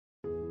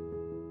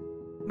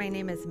My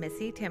name is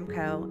Missy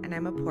Timko, and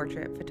I'm a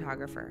portrait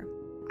photographer.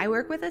 I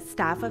work with a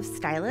staff of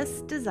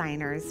stylists,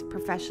 designers,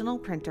 professional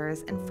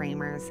printers and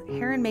framers,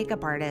 hair and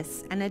makeup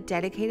artists, and a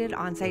dedicated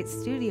on-site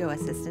studio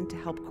assistant to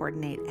help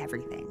coordinate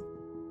everything.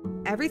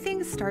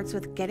 Everything starts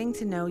with getting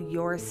to know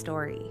your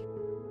story.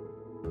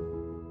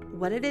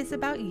 What it is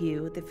about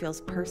you that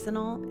feels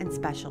personal and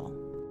special.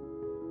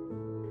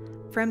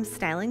 From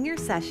styling your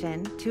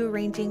session to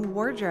arranging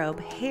wardrobe,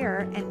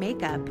 hair, and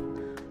makeup,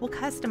 we'll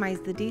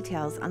customize the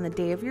details on the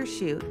day of your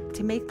shoot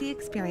to make the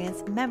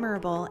experience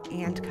memorable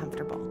and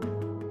comfortable.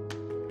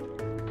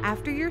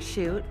 After your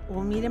shoot,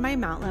 we'll meet in my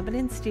Mount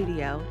Lebanon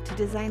studio to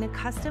design a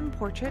custom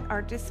portrait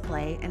art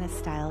display in a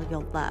style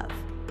you'll love.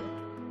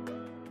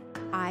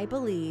 I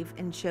believe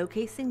in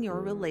showcasing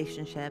your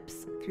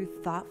relationships through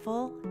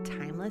thoughtful,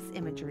 timeless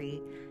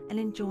imagery and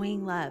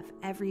enjoying love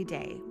every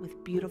day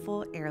with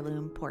beautiful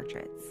heirloom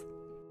portraits.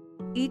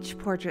 Each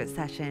portrait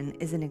session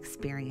is an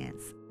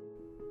experience,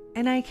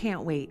 and I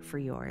can't wait for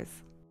yours.